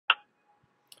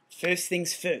First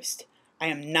things first, I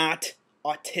am not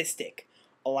autistic.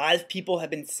 A lot of people have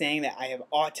been saying that I have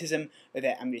autism or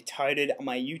that I'm retarded on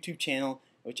my YouTube channel,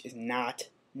 which is not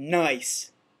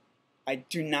nice. I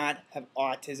do not have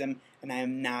autism and I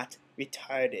am not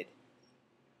retarded.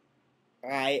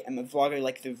 I am a vlogger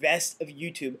like the rest of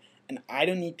YouTube, and I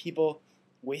don't need people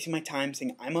wasting my time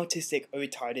saying I'm autistic or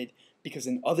retarded, because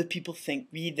then other people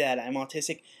read that I'm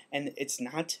autistic, and it's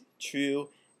not true,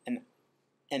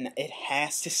 and it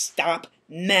has to stop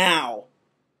now.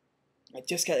 I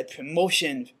just got a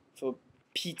promotion, for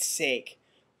Pete's sake.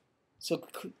 So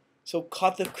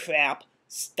cut the crap.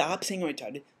 Stop saying I'm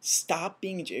retarded. Stop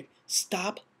being a jerk.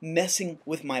 Stop messing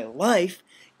with my life.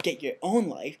 Get your own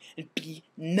life and be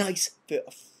nice for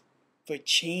a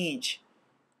change.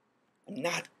 I'm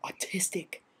not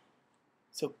autistic.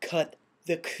 So cut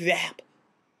the crap.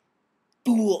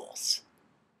 Fools.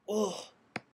 Ugh.